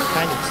my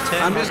food.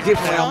 I'm just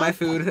giving away all my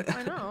food.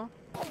 I know.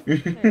 There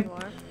you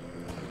are.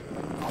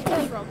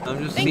 I'm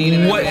just Thank seeing if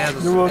you. anybody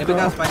has You're welcome. anybody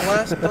got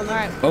spyglass.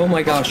 Alright. Oh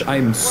my gosh,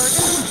 I'm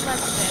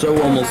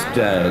so almost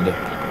dead.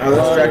 Oh,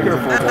 let's track your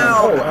phone.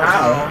 Ow. Oh,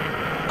 ow.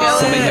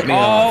 Somebody hit me Oh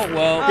off.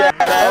 well. Yeah,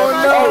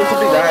 oh,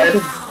 somebody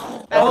died.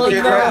 Oh,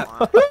 Okay, crap.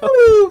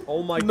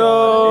 Oh my god.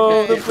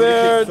 No, It the did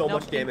bear. so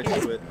much damage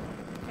to it.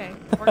 Okay.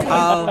 We're gonna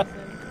Oh. listen.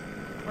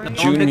 We're gonna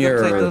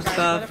Junior. Take those let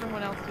stuff.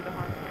 everyone else do the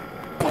hard.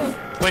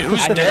 Wait,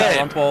 who's I did that, dead?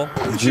 Rumple.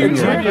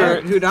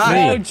 Junior. Who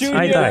died? Me. Junior.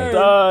 I died.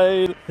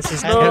 Died. This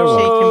is And terrible.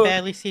 she can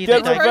barely see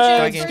Get the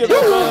revenge. dragon. Get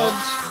revenge.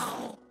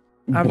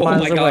 I'm Oh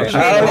miles my away. gosh. I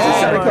was just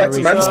trying to collect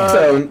some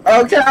redstone.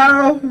 Oh,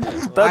 cow!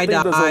 That I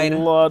thing does died. a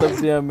lot of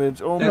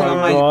damage. Oh There my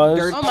were my gosh.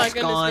 dirt Oh my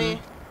goodness gone. me.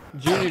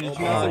 Junior, did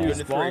you know you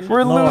spawned?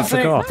 We're No, I losing.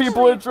 forgot.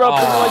 People are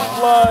dropping Aw. like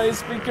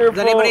flies. Be careful. Does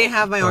anybody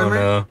have my Oh armor?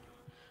 no.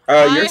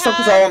 Your I stuff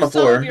is all on the have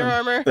some floor. of your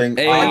armor. Thing.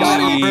 Hey. I got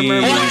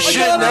armor. Holy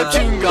shit,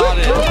 Neptune got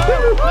it. Oh,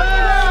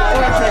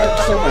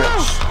 so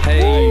much.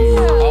 Hey.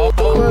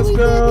 Let's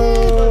go.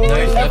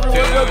 Nice,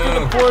 Everyone go through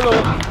the portal.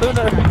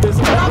 Luna, there's a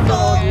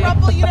Rumple,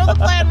 Rumple, you know the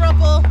plan,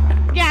 Rumple.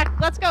 Yeah,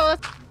 let's go.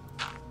 Let's.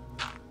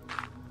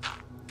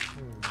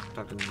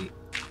 Talking to me.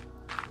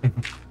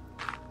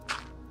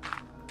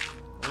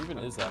 What even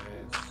is that?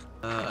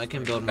 I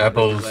can build more.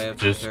 Apples because I have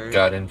just dirt.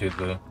 got into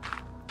the.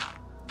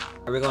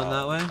 Are we going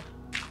that way?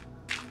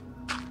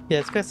 Yeah,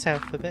 let's go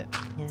south a bit.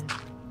 Yeah.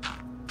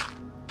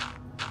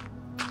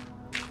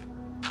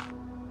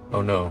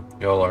 Oh no,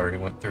 y'all already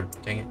went through.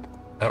 Dang it.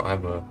 I don't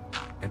have a...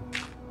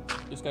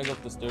 Just gotta go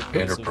up the stairs.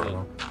 Ender There's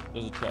pearl.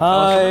 there's a trap.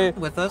 Hi.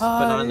 With us,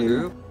 but not in the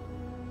group.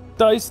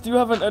 Dice, do you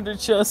have an ender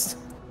chest?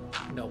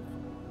 No.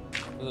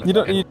 You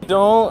don't. You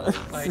don't.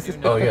 I do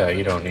not. Oh yeah,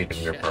 you don't need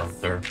Ender pearl,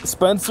 sir.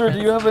 Spencer, do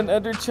you have an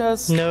ender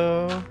chest?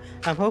 No,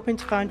 I'm hoping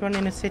to find one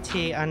in a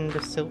city and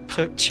a silk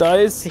touch.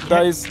 Dice,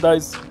 Yeah.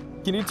 dice.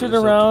 Can you turn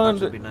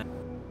around?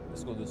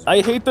 I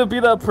hate to be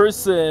that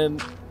person.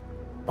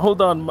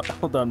 Hold on,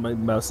 my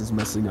mouse is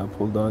messing up.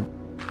 Hold on.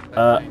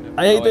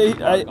 I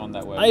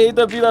hate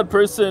to be that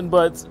person,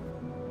 but.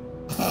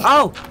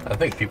 Oh! I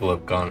think people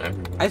have gone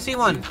everywhere. I see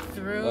one.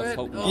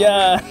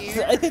 Yeah,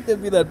 I hate to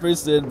be that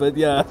person, but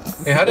yeah.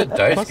 Hey, how did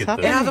Dice get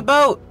It there? has a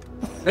boat.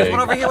 There's one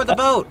over here with a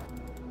boat.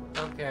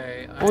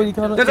 Okay. Oh, you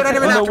got it. There's an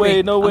enderman No after way,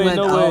 me. no way, I'm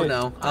no gonna- way. Oh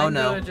no! Oh I'm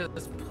no! gonna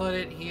just put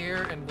it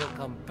here and we'll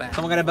come back.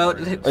 Someone got a boat.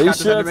 Are you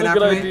sure that's a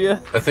good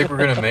idea? I think we're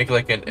gonna make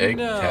like an egg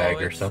No,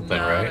 tag or it's something,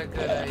 not right? a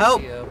good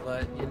Help. idea,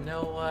 but you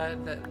know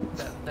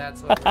what?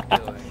 That's what we're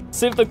doing.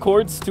 Save the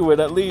cords to it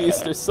at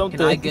least, or something.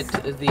 Can I get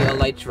the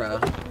elytra?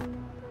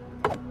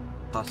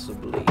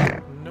 Possibly.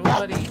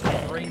 Nobody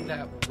bring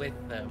that with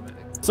them.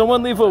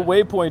 Someone leave a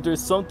waypoint or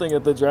something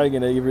at the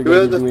dragon egg if you're You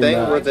have gonna the be doing thing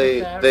that.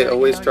 where they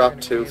always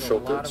drop two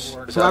shoulders.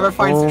 Whoever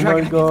finds the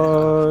dragon.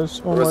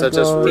 Gosh, Or was that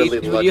just really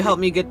Will lucky? you help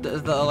me get the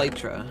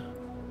elytra?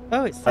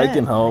 Oh, it's I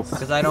can help.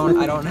 Because I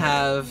don't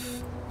have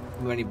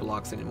many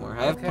blocks anymore.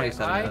 I have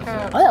 27.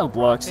 I have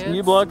blocks. You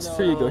need blocks?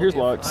 Here you go. Here's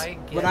blocks.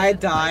 When I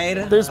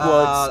died, There's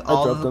blocks. I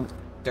all dropped the them.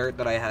 dirt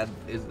that I had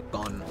is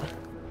gone.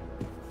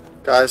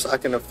 Guys, I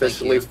can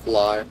officially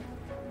fly.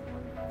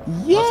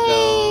 Let's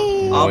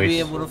go. I'll be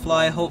Nice. able to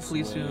fly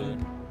hopefully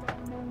soon.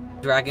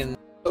 Dragon.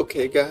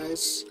 Okay,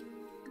 guys,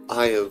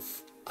 I've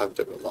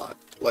done a lot,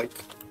 like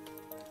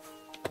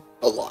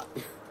a lot.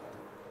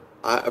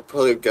 I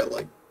probably got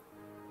like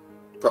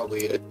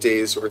probably a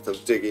day's worth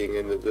of digging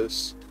into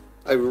this.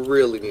 I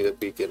really need a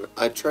beacon.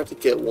 I tried to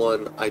get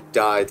one. I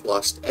died,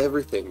 lost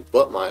everything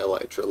but my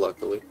elytra,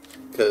 luckily,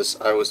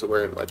 because I was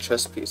wearing my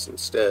chest piece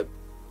instead.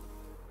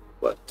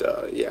 But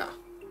yeah,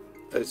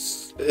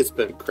 it's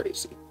been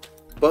crazy.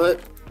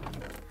 But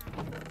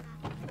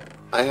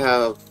I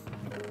have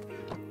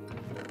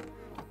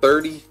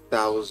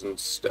 30,000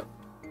 stone.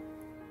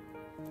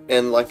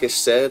 And like I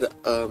said,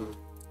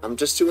 I'm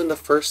just doing the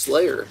first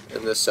layer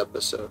in this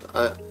episode.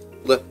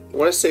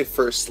 When I say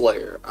first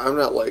layer, I'm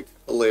not like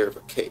a layer of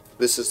a cake.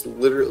 This is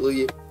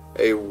literally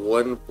a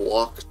 1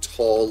 block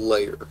tall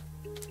layer.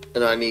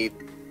 And I need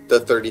the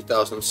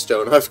 30,000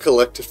 stone I've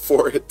collected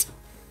for it.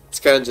 It's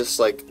kind of just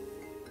like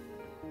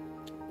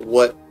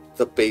what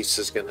the base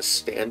is going to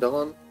stand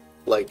on.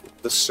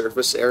 Like the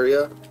surface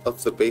area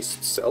of the base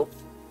itself.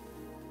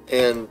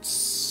 And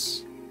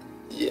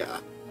yeah,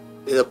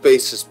 the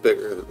base is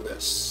bigger than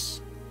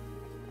this.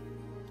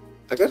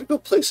 I gotta go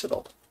place it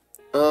all.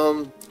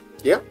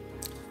 Yeah.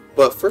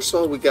 But first of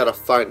all, we gotta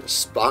find a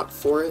spot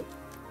for it.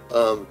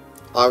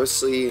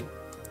 Obviously,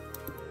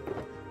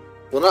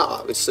 well, not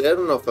obviously, I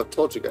don't know if I've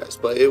told you guys,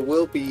 but it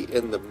will be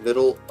in the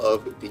middle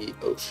of the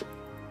ocean.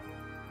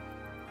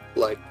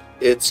 Like,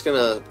 it's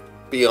gonna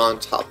be on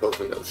top of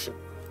an ocean.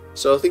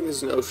 So I think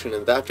there's an ocean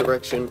in that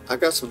direction. I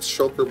got some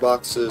shulker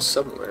boxes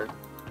somewhere.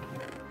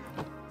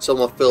 So I'm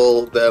gonna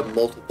fill them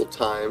multiple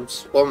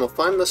times. Well, I'm gonna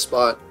find the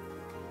spot,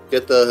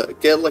 get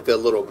like a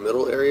little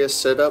middle area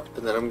set up,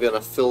 and then I'm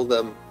gonna fill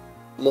them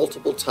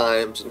multiple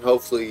times and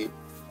hopefully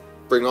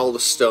bring all the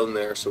stone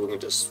there so we can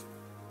just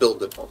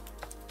build it all.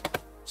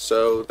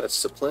 So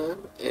that's the plan,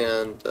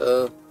 and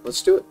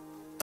let's do it.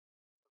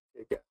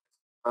 Okay, guys,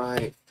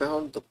 I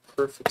found the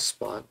perfect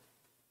spot,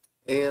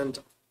 and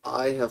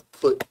I have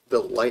put the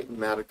Light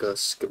Matica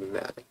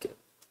schematic in.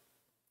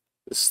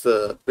 It's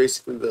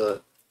basically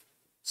the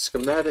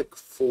schematic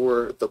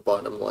for the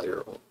bottom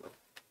layer only.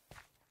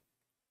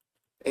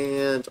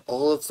 And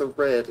all of the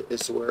red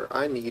is where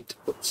I need to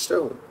put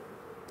stone.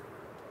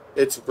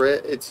 It's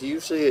red, it's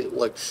usually it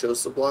like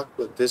shows the block,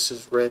 but this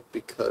is red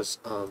because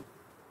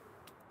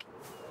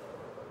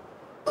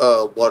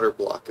water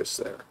block is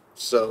there.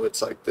 So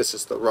it's like this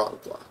is the wrong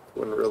block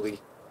when really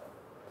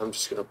I'm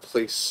just gonna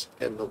place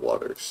in the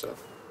water, so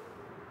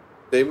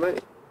maybe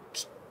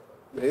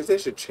they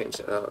should change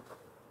that out.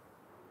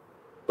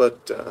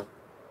 But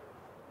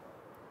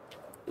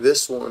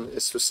this one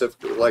is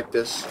specifically like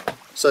this,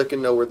 so I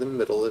can know where the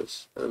middle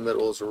is. And the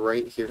middle is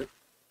right here.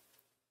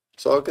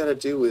 So all I gotta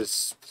do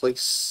is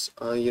place,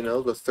 you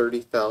know, the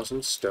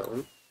 30,000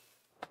 stone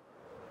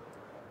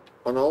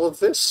on all of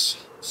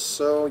this.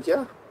 So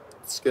yeah,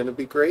 it's gonna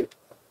be great.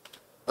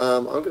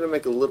 I'm gonna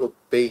make a little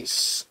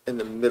base in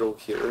the middle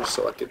here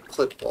so I can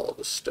clip all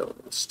the stone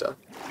and stuff.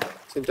 I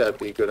think that'd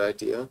be a good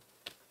idea.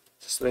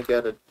 Just make it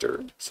out of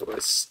dirt so I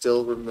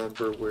still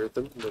remember where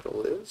the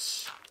middle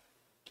is.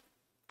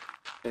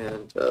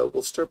 And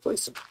we'll start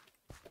placing.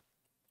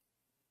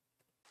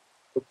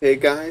 Okay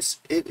guys,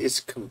 it is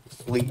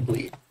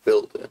completely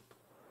filled in.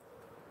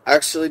 I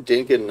actually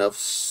didn't get enough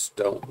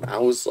stone. I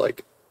was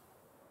like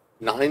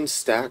 9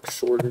 stacks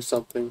short or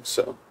something,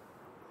 so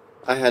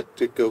I had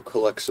to go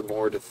collect some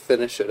more to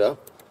finish it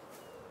up.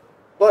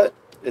 But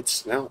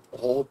it's now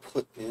all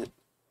put in.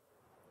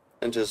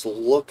 And just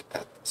look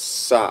at the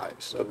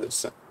size of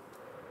this thing.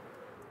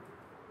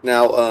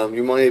 Now,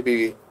 you might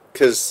be,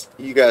 because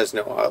you guys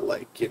know I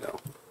like,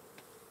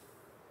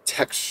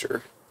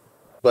 texture.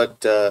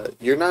 But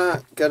you're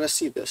not gonna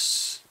see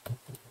this.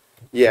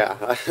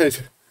 Yeah,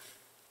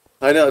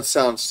 I know it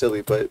sounds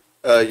silly, but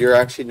you're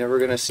actually never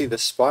gonna see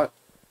this spot.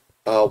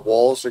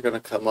 Walls are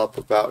gonna come up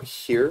about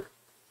here,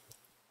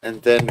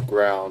 and then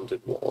ground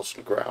and walls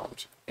and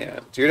ground.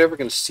 And you're never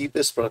gonna see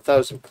this, but I thought it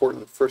was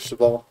important first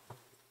of all,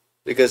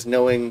 because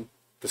knowing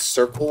the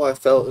circle I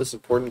felt is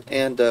important,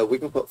 and we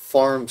can put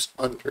farms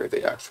under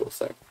the actual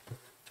thing.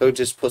 So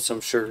just put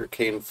some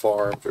sugarcane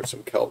farms or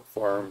some kelp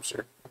farms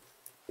or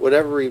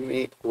whatever we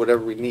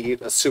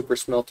need, a super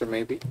smelter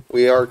maybe.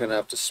 We are gonna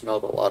have to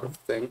smelt a lot of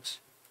things.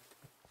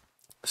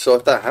 So I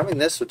thought having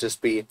this would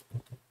just be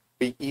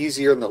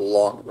easier in the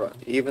long run.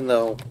 Even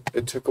though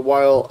it took a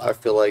while, I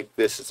feel like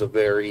this is a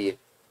very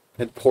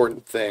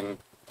important thing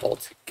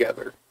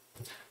altogether.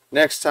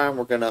 Next time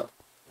we're gonna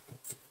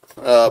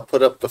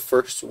put up the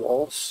first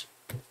walls.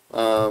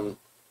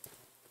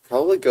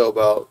 Probably go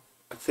about,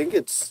 I think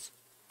it's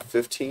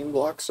 15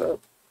 blocks up.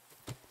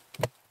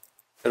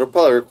 It'll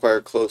probably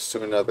require close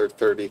to another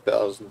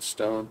 30,000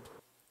 stone.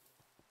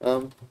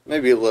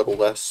 Maybe a little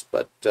less,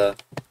 but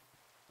it's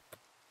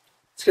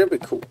gonna be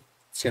cool.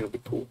 It's gonna be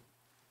cool.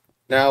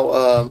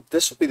 Now,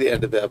 this will be the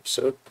end of the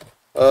episode.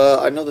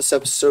 I know this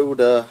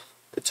episode,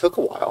 it took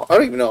a while. I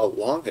don't even know how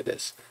long it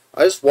is.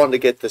 I just wanted to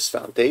get this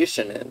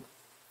foundation in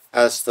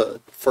as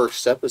the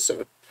first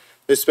episode.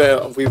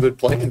 We've been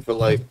playing for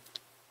like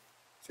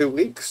 2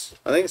 weeks.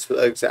 I think it's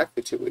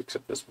exactly 2 weeks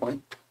at this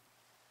point.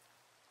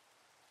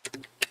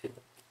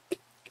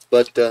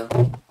 But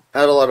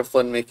had a lot of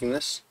fun making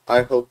this.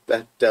 I hope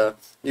that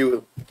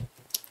you're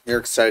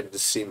excited to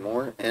see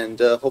more, and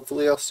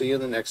hopefully I'll see you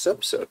in the next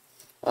episode.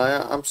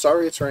 I'm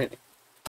sorry it's raining.